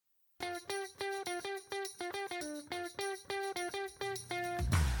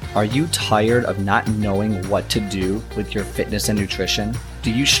Are you tired of not knowing what to do with your fitness and nutrition? Do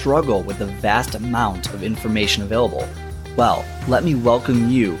you struggle with the vast amount of information available? Well, let me welcome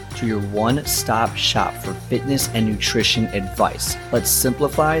you to your one-stop shop for fitness and nutrition advice. Let's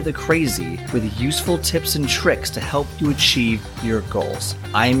simplify the crazy with useful tips and tricks to help you achieve your goals.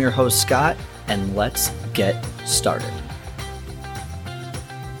 I am your host, Scott, and let's get started.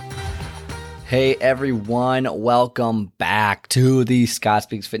 Hey everyone, welcome back to the Scott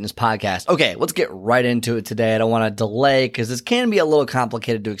Speaks Fitness Podcast. Okay, let's get right into it today. I don't want to delay because this can be a little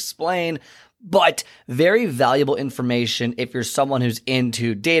complicated to explain, but very valuable information if you're someone who's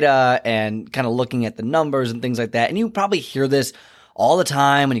into data and kind of looking at the numbers and things like that. And you probably hear this all the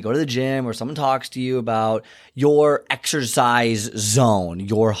time when you go to the gym or someone talks to you about your exercise zone,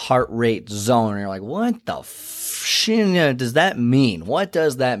 your heart rate zone. And you're like, what the shit does that mean? What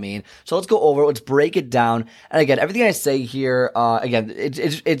does that mean? So let's go over it. Let's break it down. And again, everything I say here,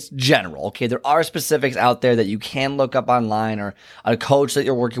 it's general. Okay, there are specifics out there that you can look up online, or a coach that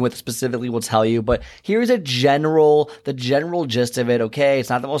you're working with specifically will tell you. But here's the general gist of it. Okay, it's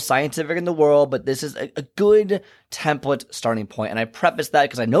not the most scientific in the world, but this is a good template starting point. And I preface that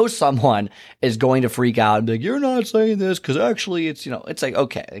because I know someone is going to freak out and be like, "You're not saying this because actually it's it's like,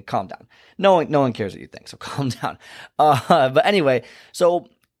 okay, calm down. No one cares what you think, so calm down." But anyway, so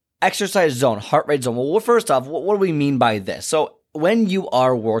exercise zone, heart rate zone. Well, first off, what do we mean by this? So when you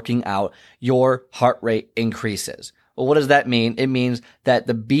are working out, your heart rate increases. Well, what does that mean? It means that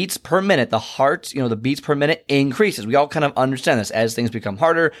the beats per minute, the beats per minute increases. We all kind of understand this. As things become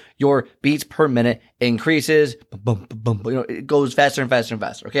harder, your beats per minute increases. Boom, boom, boom, it goes faster and faster and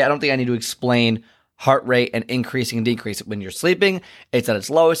faster. Okay, I don't think I need to explain heart rate and increasing and decreasing. When you're sleeping, it's at its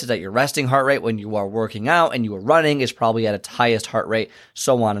lowest. It's at your resting heart rate. When you are working out and you are running, it's probably at its highest heart rate,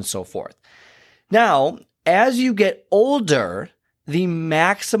 so on and so forth. Now, as you get older, the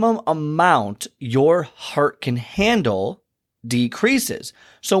maximum amount your heart can handle decreases.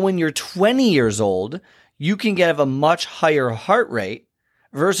 So when you're 20 years old, you can have a much higher heart rate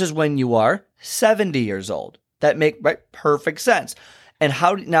versus when you are 70 years old. That makes perfect sense. And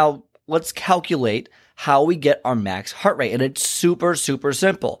now let's calculate how we get our max heart rate. And it's super, super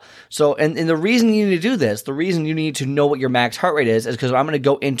simple. So, and the reason you need to do this, the reason you need to know what your max heart rate is because I'm going to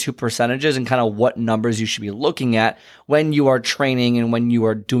go into percentages and kind of what numbers you should be looking at when you are training and when you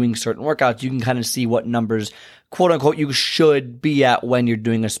are doing certain workouts. You can kind of see what numbers, quote unquote, you should be at when you're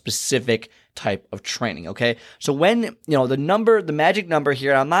doing a specific type of training. Okay. So when, the magic number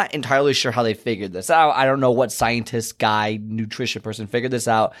here, I'm not entirely sure how they figured this out. I don't know what scientist guy, nutrition person figured this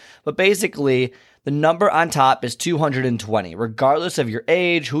out, but basically the number on top is 220, regardless of your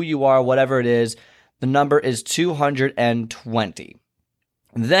age, who you are, whatever it is, the number is 220.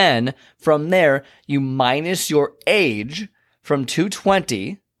 Then from there, you minus your age from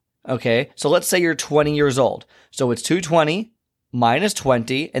 220. Okay. So let's say you're 20 years old. So it's 220 minus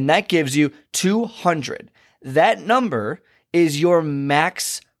 20, and that gives you 200. That number is your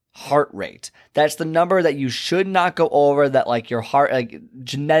max heart rate. That's the number that you should not go over, that like your heart, like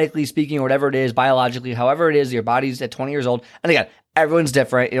genetically speaking or whatever it is, biologically, however it is, your body's at 20 years old. And again, everyone's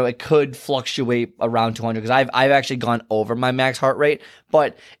different. It could fluctuate around 200 because I've actually gone over my max heart rate,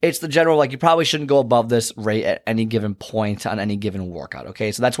 but it's the general, like you probably shouldn't go above this rate at any given point on any given workout.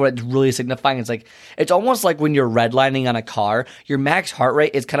 Okay. So that's what it's really signifying. It's almost like when you're redlining on a car, your max heart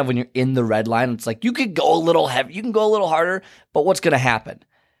rate is kind of when you're in the red line. It's like you could go a little heavy, you can go a little harder, but what's going to happen?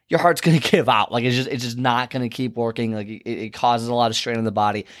 Your heart's going to give out. Like it's just not going to keep working. Like it causes a lot of strain on the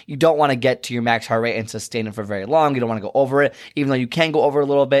body. You don't want to get to your max heart rate and sustain it for very long. You don't want to go over it. Even though you can go over it a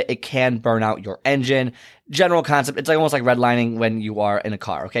little bit, it can burn out your engine. General concept. It's like almost like redlining when you are in a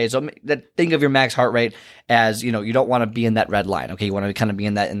car. Okay. So think of your max heart rate as, you don't want to be in that red line. Okay. You want to kind of be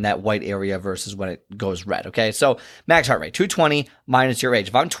in that white area versus when it goes red. Okay. So max heart rate, 220 minus your age.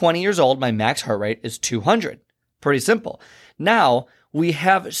 If I'm 20 years old, my max heart rate is 200. Pretty simple. Now, we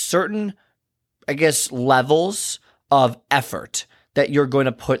have certain, levels of effort that you're going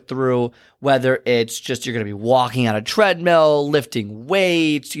to put through, whether it's just you're going to be walking on a treadmill, lifting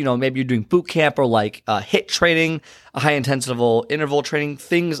weights, maybe you're doing boot camp or like HIIT training, a high intensity interval training,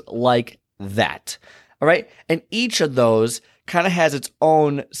 things like that. All right. And each of those kind of has its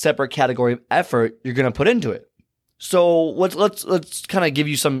own separate category of effort you're going to put into it. So let's kind of give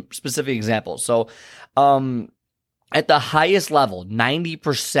you some specific examples. So, at the highest level,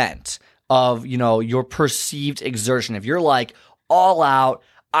 90% of, your perceived exertion, if you're like all out,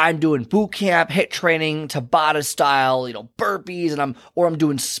 I'm doing boot camp, HIIT training, Tabata style, burpees, and I'm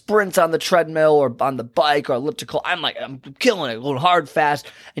doing sprints on the treadmill or on the bike or elliptical. I'm killing it, going hard, fast,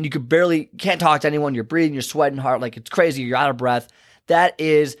 and you can't talk to anyone. You're breathing, you're sweating hard, like it's crazy. You're out of breath. That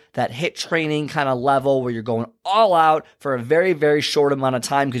is that HIIT training kind of level where you're going all out for a very, very short amount of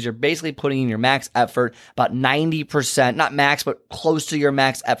time because you're basically putting in your max effort, about 90%, not max, but close to your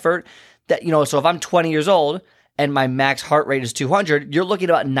max effort. That, so if I'm 20 years old and my max heart rate is 200, you're looking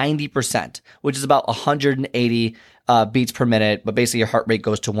at about 90%, which is about 180 beats per minute, but basically your heart rate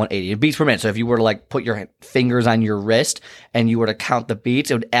goes to 180 beats per minute. So if you were to like put your fingers on your wrist and you were to count the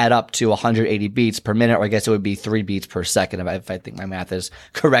beats, it would add up to 180 beats per minute, or I guess it would be 3 beats per second if I think my math is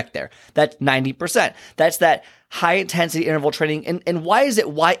correct there. That's 90%. That's that high intensity interval training. And why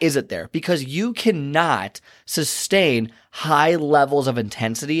is it there? Because you cannot sustain high levels of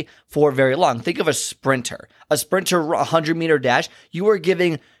intensity for very long. Think of a sprinter. A sprinter 100-meter dash, you are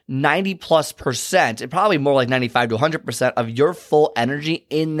giving 90+%, and probably more like 95 to 100% of your full energy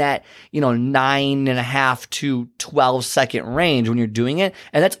in that, 9.5 to 12 second range when you're doing it.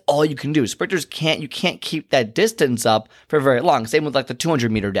 And that's all you can do. Sprinters you can't keep that distance up for very long. Same with like the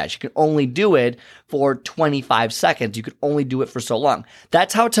 200-meter dash. You can only do it for 25 seconds. You can only do it for so long.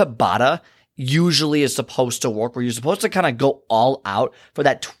 That's how Tabata usually is supposed to work, where you're supposed to kind of go all out for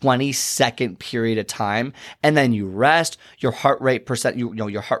that 20-second period of time, and then you rest. Your heart rate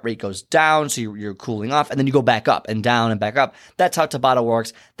your heart rate goes down, so you're cooling off, and then you go back up and down and back up. That's how Tabata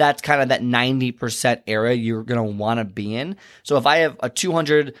works. That's kind of that 90% area you're gonna want to be in. So if I have a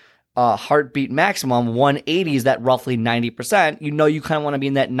 200 heartbeat maximum, 180 is that roughly 90%. You kind of want to be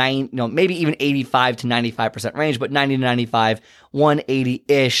in that maybe even 85 to 95% range, but 90 to 95,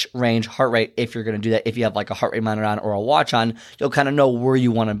 180-ish range heart rate. If you're going to do that, if you have like a heart rate monitor on or a watch on, you'll kind of know where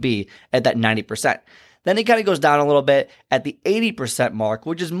you want to be at that 90%. Then it kind of goes down a little bit at the 80% mark,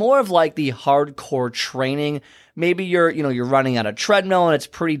 which is more of like the hardcore training. Maybe you're running on a treadmill and it's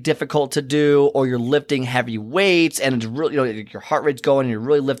pretty difficult to do, or you're lifting heavy weights and it's really, your heart rate's going and you're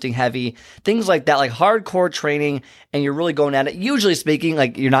really lifting heavy. Things like that, like hardcore training, and you're really going at it. Usually speaking,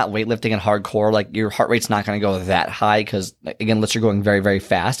 like you're not weightlifting and hardcore, like your heart rate's not going to go that high because, again, unless you're going very, very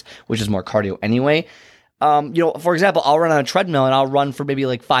fast, which is more cardio anyway. For example, I'll run on a treadmill and I'll run for maybe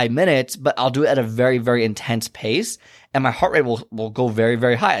like 5 minutes, but I'll do it at a very, very intense pace, and my heart rate will go very,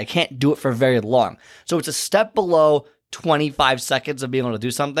 very high. I can't do it for very long. So it's a step below 25 seconds of being able to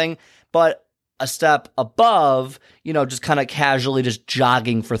do something, but a step above, just kind of casually just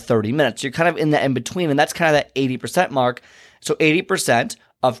jogging for 30 minutes. You're kind of in the in between, and that's kind of that 80% mark. So 80%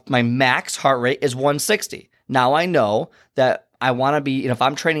 of my max heart rate is 160. Now I know that I want to be, if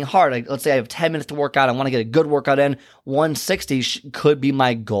I'm training hard, like let's say I have 10 minutes to work out, I want to get a good workout in, 160 could be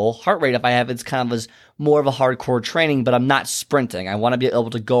my goal heart rate if I have it's kind of as more of a hardcore training, but I'm not sprinting. I want to be able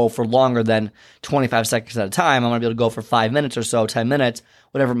to go for longer than 25 seconds at a time. I want to be able to go for 5 minutes or so, 10 minutes,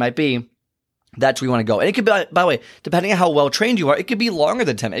 whatever it might be. That's where you want to go. And it could be, by the way, depending on how well trained you are, it could be longer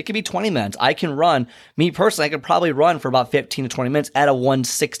than 10 minutes. It could be 20 minutes. I could probably run for about 15 to 20 minutes at a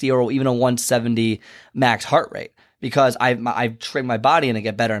 160 or even a 170 max heart rate, because I've trained my body and I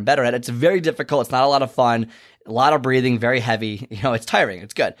get better and better at it. It's very difficult. It's not a lot of fun. A lot of breathing, very heavy. It's tiring.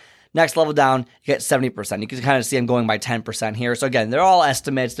 It's good. Next level down, you get 70%. You can kind of see I'm going by 10% here. So again, they're all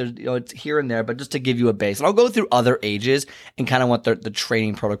estimates. There's, it's here and there, but just to give you a base. And I'll go through other ages and kind of what the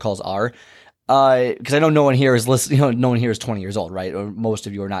training protocols are. Because I know no one here is listening, no one here is 20 years old, right? Or most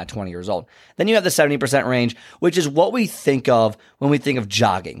of you are not 20 years old. Then you have the 70% range, which is what we think of when we think of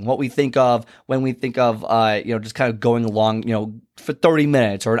jogging, what we think of when we think of, just kind of going along, for 30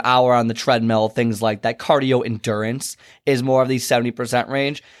 minutes or an hour on the treadmill, things like that. Cardio endurance is more of the 70%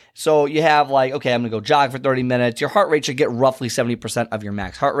 range. So you have like, okay, I'm going to go jog for 30 minutes. Your heart rate should get roughly 70% of your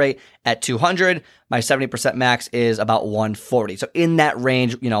max heart rate at 200. My 70% max is about 140. So in that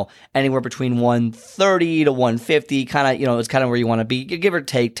range, anywhere between 130 to 150, kind of, it's kind of where you want to be. You give or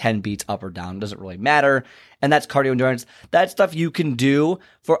take 10 beats up or down. Doesn't really matter. And that's cardio endurance. That's stuff you can do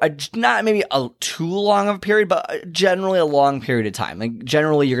for not maybe a too long of a period, but generally a long period of time. Like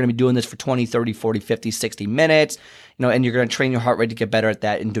generally, you're going to be doing this for 20, 30, 40, 50, 60 minutes, and you're going to train your heart rate to get better at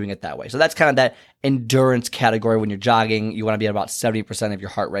that and doing it that way. So that's kind of that endurance category. When you're jogging, you want to be at about 70% of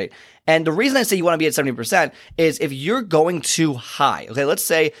your heart rate. And the reason I say you want to be at 70% is if you're going too high, okay, let's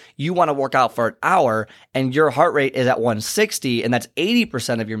say you want to work out for an hour and your heart rate is at 160 and that's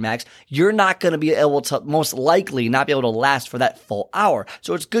 80% of your max, you're not going to be able to, most likely not be able to last for that full hour.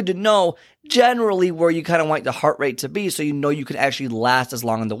 So it's good to know generally where you kind of want the heart rate to be so you know you can actually last as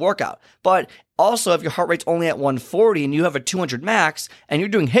long in the workout. But Also, if your heart rate's only at 140 and you have a 200 max and you're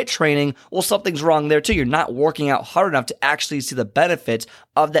doing HIIT training, well, something's wrong there too. You're not working out hard enough to actually see the benefits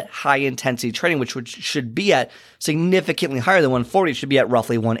of that high intensity training, which should be at significantly higher than 140. It should be at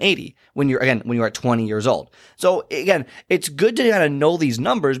roughly 180 when you're at 20 years old. So again, it's good to kind of know these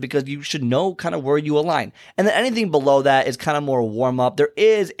numbers because you should know kind of where you align. And then anything below that is kind of more warm up. There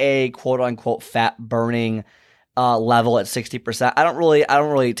is a quote unquote fat burning level at 60%. I don't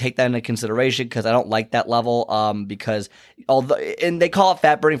really take that into consideration because I don't like that level. Because and they call it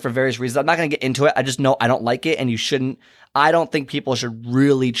fat burning for various reasons. I'm not going to get into it. I just know I don't like it, and you shouldn't. I don't think people should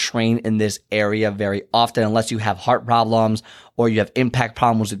really train in this area very often unless you have heart problems or you have impact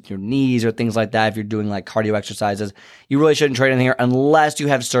problems with your knees or things like that. If you're doing like cardio exercises, you really shouldn't train in here unless you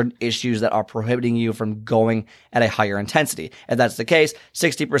have certain issues that are prohibiting you from going at a higher intensity. If that's the case,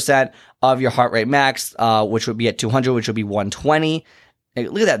 60% of your heart rate max, which would be at 200, which would be 120.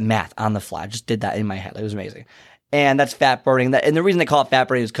 Look at that math on the fly. I just did that in my head. It was amazing. And that's fat burning. And the reason they call it fat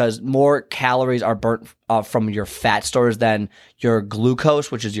burning is because more calories are burnt from your fat stores than your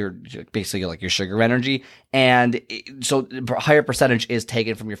glucose, which is basically like your sugar energy. And so a higher percentage is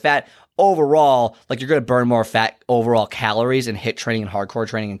taken from your fat. Overall, like you're going to burn more fat overall calories in HIIT training and hardcore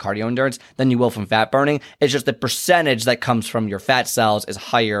training and cardio endurance than you will from fat burning. It's just the percentage that comes from your fat cells is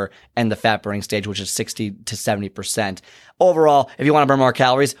higher in the fat burning stage, which is 60 to 70%. Overall, if you want to burn more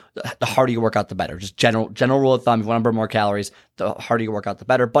calories, the harder you work out, the better. Just general rule of thumb, if you want to burn more calories, the harder you work out, the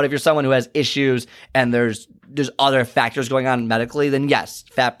better. But if you're someone who has issues and there's other factors going on medically, then yes,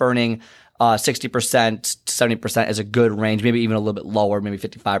 fat burning, 60%, 70% is a good range, maybe even a little bit lower, maybe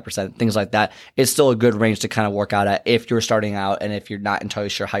 55%, things like that. It's still a good range to kind of work out at if you're starting out and if you're not entirely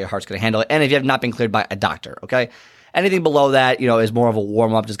sure how your heart's going to handle it, and if you have not been cleared by a doctor, okay? Anything below that, is more of a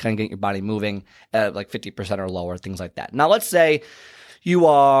warm-up, just kind of getting your body moving at like 50% or lower, things like that. Now, let's say you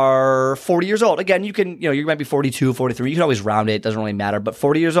are 40 years old. Again, you can, you might be 42, 43. You can always round it. It doesn't really matter. But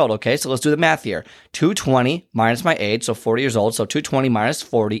 40 years old, okay? So let's do the math here. 220 minus my age, so 40 years old. So 220 minus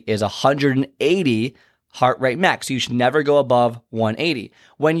 40 is 180 heart rate max. So you should never go above 180.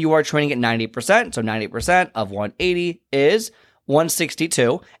 When you are training at 90%, so 90% of 180 is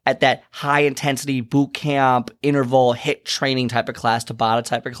 162 at that high intensity boot camp interval HIIT training type of class, Tabata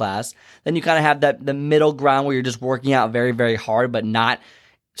type of class. Then you kind of have the middle ground where you're just working out very, very hard, but not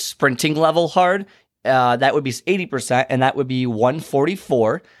sprinting level hard. That would be 80%, and that would be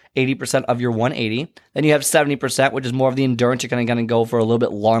 144, 80% of your 180. Then you have 70%, which is more of the endurance. You're kind of going to go for a little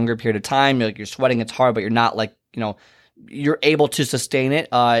bit longer period of time. You're sweating, it's hard, but you're not like, you're able to sustain it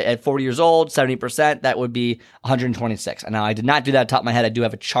at 40 years old, 70%, that would be 126. And now I did not do that top of my head. I do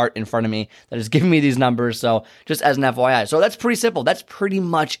have a chart in front of me that is giving me these numbers. So just as an FYI. So that's pretty simple. That's pretty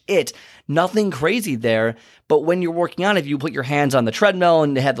much it. Nothing crazy there. But when you're working on, if you put your hands on the treadmill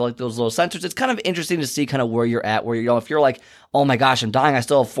and they have like those little sensors, it's kind of interesting to see kind of where you're at, if you're like, oh my gosh, I'm dying. I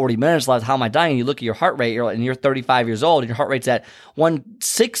still have 40 minutes left. How am I dying? You look at your heart rate and you're 35 years old and your heart rate's at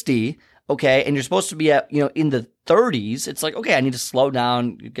 160. Okay, and you're supposed to be at, in the 30s, it's like, okay, I need to slow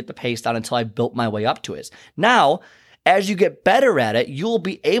down, get the pace down until I built my way up to it. Now, as you get better at it, you'll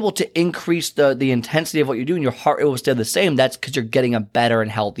be able to increase the intensity of what you do, and your heart rate will stay the same. That's because you're getting a better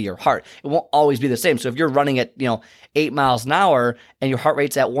and healthier heart. It won't always be the same. So if you're running at, 8 miles an hour and your heart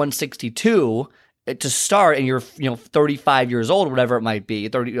rate's at 162 to start, and you're, 35 years old, whatever it might be,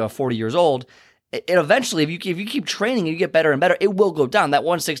 40 years old, it eventually, if you keep training and you get better and better, it will go down. That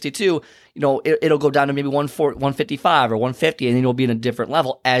 162, it'll go down to maybe 155 or 150, and then you'll be in a different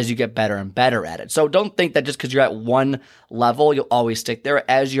level as you get better and better at it. So don't think that just because you're at one level, you'll always stick there.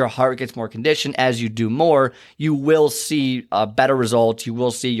 As your heart gets more conditioned, as you do more, you will see better results. You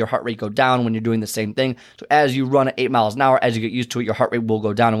will see your heart rate go down when you're doing the same thing. So as you run at 8 miles an hour, as you get used to it, your heart rate will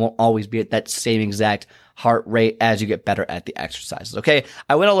go down and won't always be at that same exact heart rate as you get better at the exercises. Okay,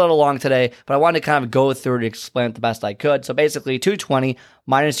 I went a little long today, but I wanted to kind of go through and explain it the best I could. So basically 220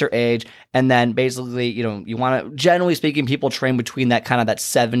 minus your age, and then basically, you want to, generally speaking, people train between that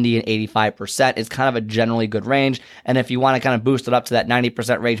 70 and 85%. It's kind of a generally good range. And if you want to kind of boost it up to that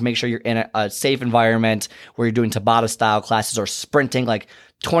 90% range, make sure you're in a safe environment where you're doing Tabata style classes or sprinting, like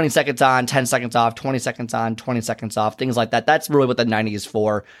 20 seconds on, 10 seconds off, 20 seconds on, 20 seconds off, things like that. That's really what the 90 is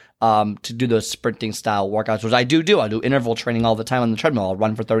for, to do those sprinting style workouts, which I do. I do interval training all the time on the treadmill. I'll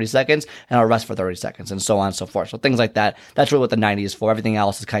run for 30 seconds and I'll rest for 30 seconds and so on and so forth. So things like that. That's really what the 90 is for. Everything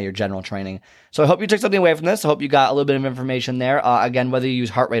else is kind of your general training. So I hope you took something away from this. I hope you got a little bit of information there. Again, whether you use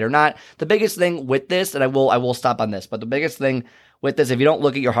heart rate or not, the biggest thing with this, and I will stop on this, but the biggest thing with this, if you don't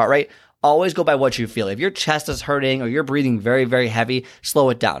look at your heart rate, always go by what you feel. If your chest is hurting or you're breathing very, very heavy, slow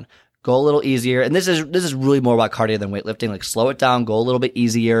it down. Go a little easier. And this is really more about cardio than weightlifting. Like, slow it down, go a little bit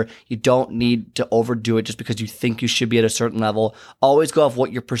easier. You don't need to overdo it just because you think you should be at a certain level. Always go off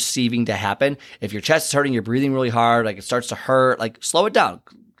what you're perceiving to happen. If your chest is hurting, you're breathing really hard, like it starts to hurt, like slow it down.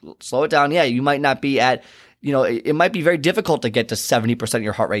 Slow it down. Yeah, you might not be at, it might be very difficult to get to 70% of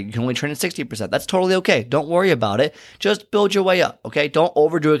your heart rate. You can only train at 60%. That's totally okay. Don't worry about it. Just build your way up, okay? Don't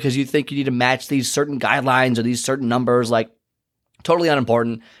overdo it because you think you need to match these certain guidelines or these certain numbers. Like, totally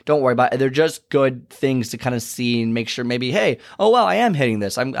unimportant. Don't worry about it. They're just good things to kind of see and make sure maybe, hey, oh, well, I am hitting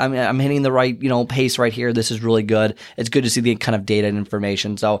this. I'm hitting the right, pace right here. This is really good. It's good to see the kind of data and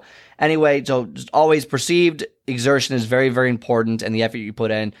information. So anyway, so just always perceived exertion is very, very important, and the effort you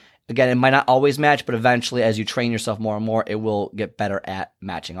put in. Again, it might not always match, but eventually as you train yourself more and more, it will get better at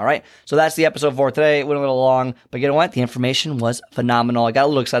matching. All right. So that's the episode for today. It went a little long, but you know what? The information was phenomenal. I got a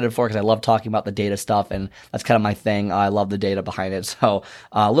little excited for it because I love talking about the data stuff, and that's kind of my thing. I love the data behind it. So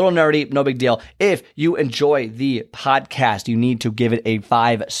a little nerdy, no big deal. If you enjoy the podcast, you need to give it a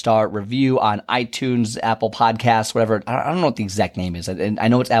 5-star review on iTunes, Apple Podcasts, whatever. I don't know what the exact name is. I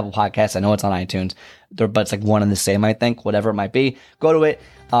know it's Apple Podcasts. I know it's on iTunes, but it's like one and the same, I think, whatever it might be. Go to it.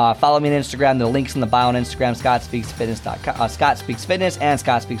 Follow me on Instagram. The link's in the bio on Instagram, ScottSpeaksFitness.com, Scott Speaks Fitness and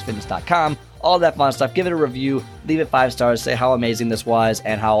ScottSpeaksFitness.com. All that fun stuff. Give it a review. Leave it 5 stars. Say how amazing this was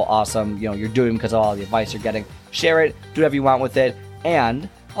and how awesome you're doing because of all the advice you're getting. Share it. Do whatever you want with it. And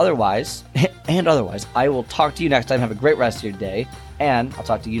otherwise, I will talk to you next time. Have a great rest of your day, and I'll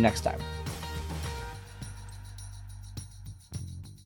talk to you next time.